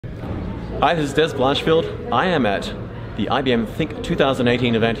Hi, this is Dez Blanchfield. I am at the IBM Think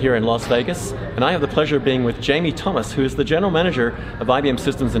 2018 event here in Las Vegas, and I have the pleasure of being with Jamie Thomas, who is the General Manager of IBM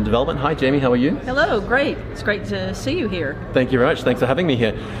Systems and Development. Hi Jamie, how are you? Hello, great. It's great to see you here. Thank you very much. Thanks for having me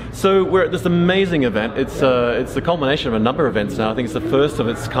here. So we're at this amazing event. It's the culmination of a number of events now. I think it's the first of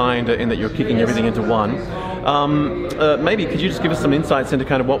its kind in that you're kicking everything into one. Maybe could you just give us some insights into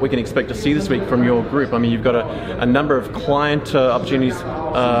kind of what we can expect to see this week from your group? I mean, you've got a number of client opportunities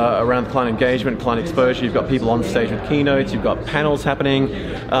around client engagement, client exposure. You've got people on stage with keynotes. You've got panels happening.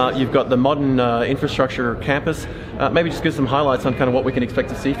 You've got the modern infrastructure campus. Maybe just give some highlights on kind of what we can expect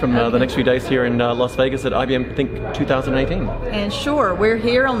to see from the next few days here in Las Vegas at IBM Think 2018. And sure, we're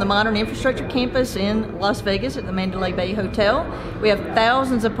here on the modern infrastructure campus in Las Vegas at the Mandalay Bay Hotel. We have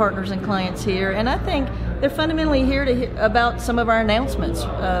thousands of partners and clients here, and I think they're fundamentally here to hear about some of our announcements.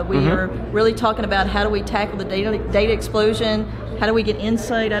 We are really talking about how do we tackle the data explosion, how do we get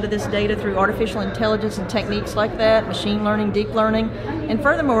insight out of this data through artificial intelligence and techniques like that, machine learning, deep learning, and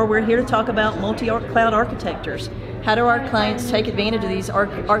furthermore, we're here to talk about multi-cloud architectures. How do our clients take advantage of these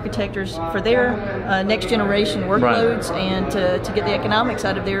architectures for their next generation workloads and to get the economics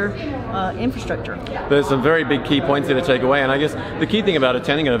out of their infrastructure? There's some very big key points here to take away, and I guess the key thing about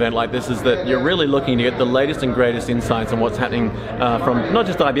attending an event like this is that you're really looking to get the latest and greatest insights on what's happening from not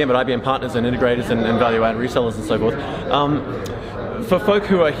just IBM, but IBM partners and integrators and value-add resellers and so forth. For folk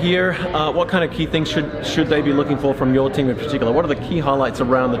who are here, what kind of key things should they be looking for from your team in particular? What are the key highlights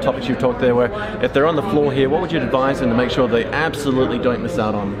around the topics you've talked there, where if they're on the floor here, what would you advise them to make sure they absolutely don't miss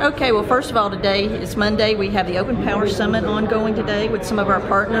out on? Okay, well first of all, today is Monday. We have the Open Power Summit ongoing today with some of our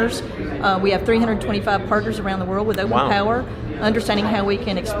partners. We have 325 partners around the world with Open Power, understanding how we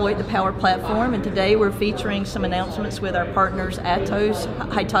can exploit the Power Platform, and today we're featuring some announcements with our partners Atos,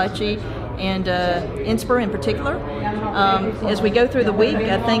 Hitachi, and Inspur in particular. As we go through the week,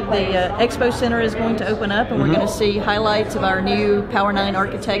 I think the Expo Center is going to open up, and we're going to see highlights of our new Power 9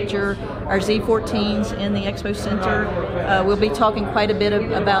 architecture, our Z14s in the Expo Center. We'll be talking quite a bit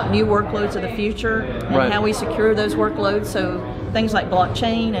about new workloads of the future and how we secure those workloads, so things like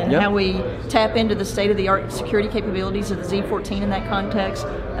blockchain and how we tap into the state-of-the-art security capabilities of the Z14 in that context.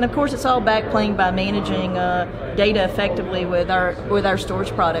 And of course, it's all backplayed by managing data effectively with our storage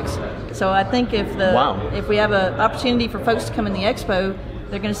products. So I think if we have an opportunity for folks to come in the expo,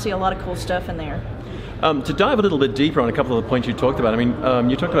 they're going to see a lot of cool stuff in there. To dive a little bit deeper on a couple of the points you talked about, I mean,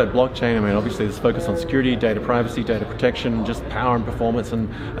 you talked about blockchain. I mean, obviously there's focus on security, data privacy, data protection, just power and performance, and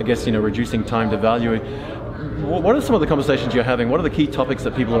I guess, reducing time to value. What are some of the conversations you're having? What are the key topics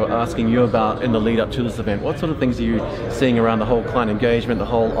that people are asking you about in the lead up to this event? What sort of things are you seeing around the whole client engagement, the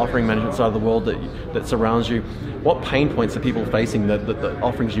whole offering management side of the world that surrounds you? What pain points are people facing that the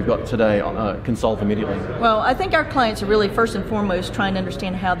offerings you've got today can solve immediately? Well, I think our clients are really first and foremost trying to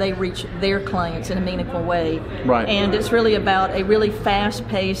understand how they reach their clients in a meaningful way. Right. And it's really about a really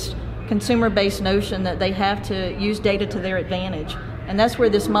fast-paced, consumer-based notion that they have to use data to their advantage. And that's where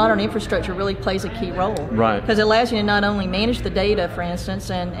this modern infrastructure really plays a key role. Right. Because it allows you to not only manage the data, for instance,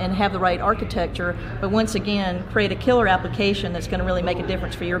 and have the right architecture, but once again, create a killer application that's going to really make a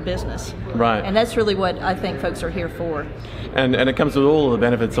difference for your business. Right. And that's really what I think folks are here for. And it comes with all of the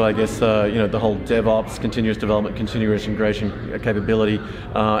benefits, I guess, the whole DevOps, continuous development, continuous integration capability.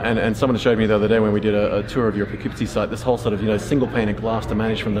 And someone showed me the other day when we did a tour of your Poughkeepsie site, this whole sort of, single pane of glass to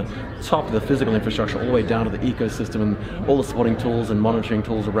manage from the top of the physical infrastructure all the way down to the ecosystem and all the supporting tools and monitoring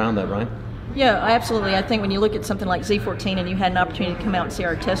tools around that, right? Yeah, absolutely. I think when you look at something like Z14 and you had an opportunity to come out and see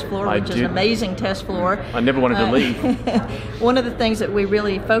our test floor, which is an amazing test floor. I never wanted to leave. One of the things that we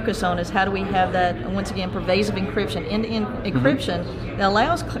really focus on is how do we have that, once again, pervasive encryption, end-to-end encryption that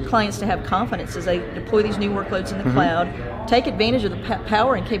allows clients to have confidence as they deploy these new workloads in the cloud, take advantage of the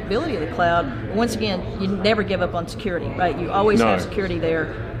power and capability of the cloud. But once again, you never give up on security, right? You always have security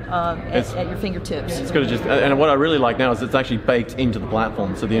there. At your fingertips. It's good to just, and what I really like now is it's actually baked into the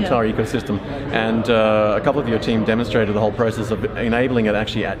platform, so the entire ecosystem. And a couple of your team demonstrated the whole process of enabling it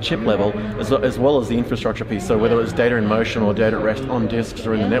actually at chip level, as well as the infrastructure piece. So whether it's data in motion or data at rest on disks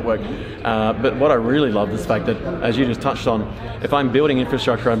or in the network. But what I really love is the fact that, as you just touched on, if I'm building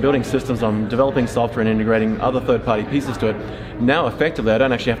infrastructure, I'm building systems, I'm developing software and integrating other third-party pieces to it, now effectively I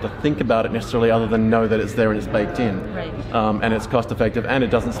don't actually have to think about it necessarily other than know that it's there and it's baked in. Right. And it's cost effective and it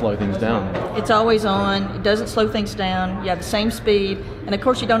doesn't slow things down. It's always on, it doesn't slow things down, you have the same speed, and And of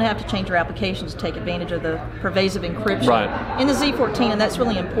course, you don't have to change your applications to take advantage of the pervasive encryption Right. in the Z14, and that's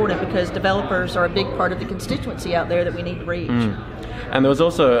really important because developers are a big part of the constituency out there that we need to reach. And there was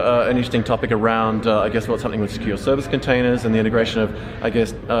also an interesting topic around, I guess, what's happening with secure service containers and the integration of, I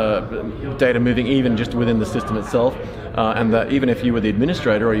guess, data moving even just within the system itself. And that even if you were the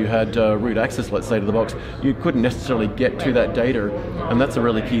administrator or you had root access, let's say, to the box, you couldn't necessarily get to that data. And that's a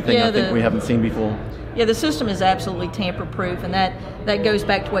really key thing I think we haven't seen before. Yeah, the system is absolutely tamper-proof, and that goes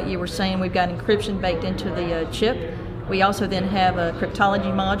back to what you were saying. We've got encryption baked into the chip. We also then have a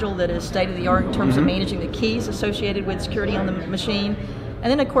cryptology module that is state-of-the-art in terms of managing the keys associated with security on the machine. And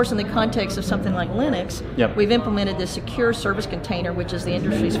then, of course, in the context of something like Linux, we've implemented the secure service container, which is the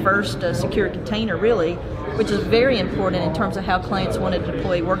industry's first secure container, really, which is very important in terms of how clients want to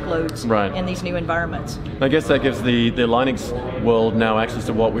deploy workloads in these new environments. I guess that gives the Linux world now access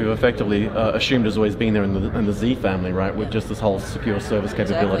to what we've effectively assumed has always been there in the Z family, right, with just this whole secure service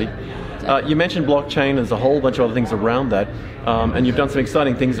capability. Exactly. You mentioned blockchain. There's a whole bunch of other things around that, and you've done some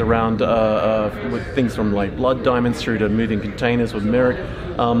exciting things around with things from like blood diamonds through to moving containers with Merrick.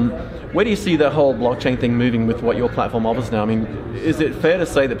 Where do you see that whole blockchain thing moving with what your platform offers now? I mean, is it fair to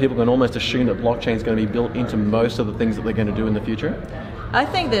say that people can almost assume that blockchain is going to be built into most of the things that they're going to do in the future? I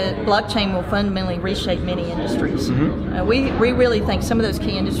think that blockchain will fundamentally reshape many industries. We really think some of those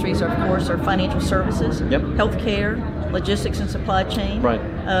key industries, of course, are financial services, healthcare, logistics and supply chain.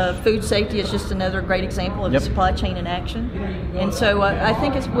 Food safety is just another great example of supply chain in action. And so I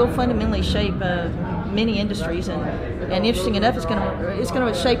think it will fundamentally shape many industries, and interesting enough, it's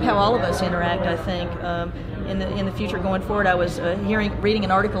going to shape how all of us interact, I think. In the future going forward, I was reading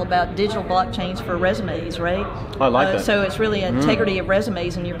an article about digital blockchains for resumes, right? I like that. So it's really integrity of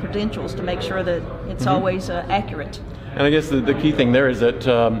resumes and your credentials to make sure that it's always accurate. And I guess the key thing there is that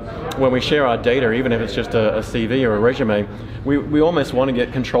when we share our data, even if it's just a CV or a resume, we almost want to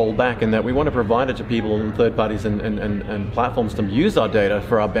get control back, in that we want to provide it to people and third parties and platforms to use our data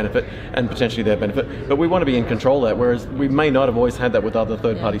for our benefit and potentially their benefit, but we want to be in control of that, whereas we may not have always had that with other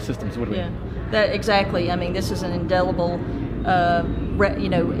third-party systems, would we? Yeah, exactly. I mean, this is an indelible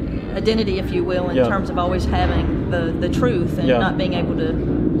identity, if you will, in terms of always having the truth and not being able to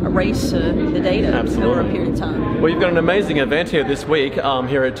erase the data over a period of time. Well, you've got an amazing event here this week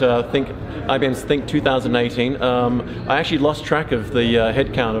here at IBM's Think 2018. I actually lost track of the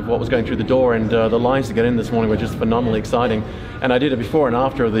head count of what was going through the door, and the lines to get in this morning were just phenomenally exciting. And I did a before and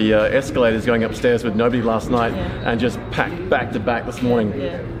after of the escalators going upstairs with nobody last night, and just packed back to back this morning.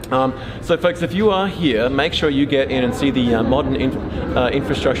 So folks, if you are here, make sure you get in and see the modern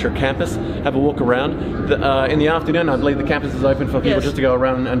infrastructure campus, have a walk around. In the afternoon, I believe the campus is open for people just to go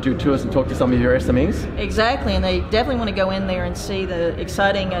around and do tours and talk to some of your SMEs. Exactly, and they definitely want to go in there and see the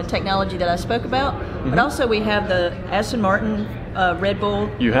exciting technology that I spoke about. But also we have the Aston Martin Red Bull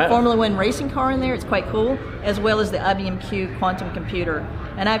Formula One racing car in there. It's quite cool, as well as the IBM Q quantum computer.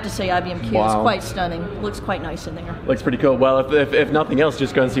 And I have to say, IBM Q is quite stunning. Looks quite nice in there. Looks pretty cool. Well, if nothing else,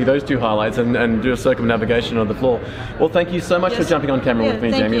 just go and see those two highlights and do a circumnavigation on the floor. Well, thank you so much for jumping on camera with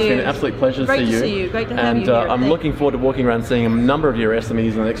me, Jamie. It's been an absolute pleasure to see you. Great to see you. Great to have you here. And I'm looking forward to walking around seeing a number of your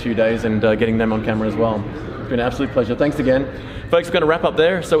SMEs in the next few days and getting them on camera as well. It's been an absolute pleasure. Thanks again. Folks, we're going to wrap up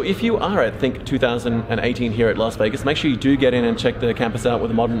there. So if you are at Think 2018 here at Las Vegas, make sure you do get in and check the campus out with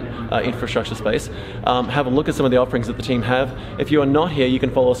the modern infrastructure space. Have a look at some of the offerings that the team have. If you are not here, you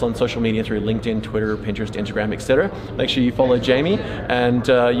can follow us on social media through LinkedIn, Twitter, Pinterest, Instagram, etc. Make sure you follow Jamie, and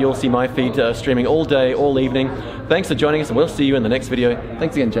you'll see my feed streaming all day, all evening. Thanks for joining us, and we'll see you in the next video.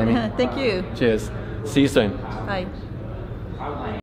 Thanks again, Jamie. Thank you. Cheers. See you soon. Bye.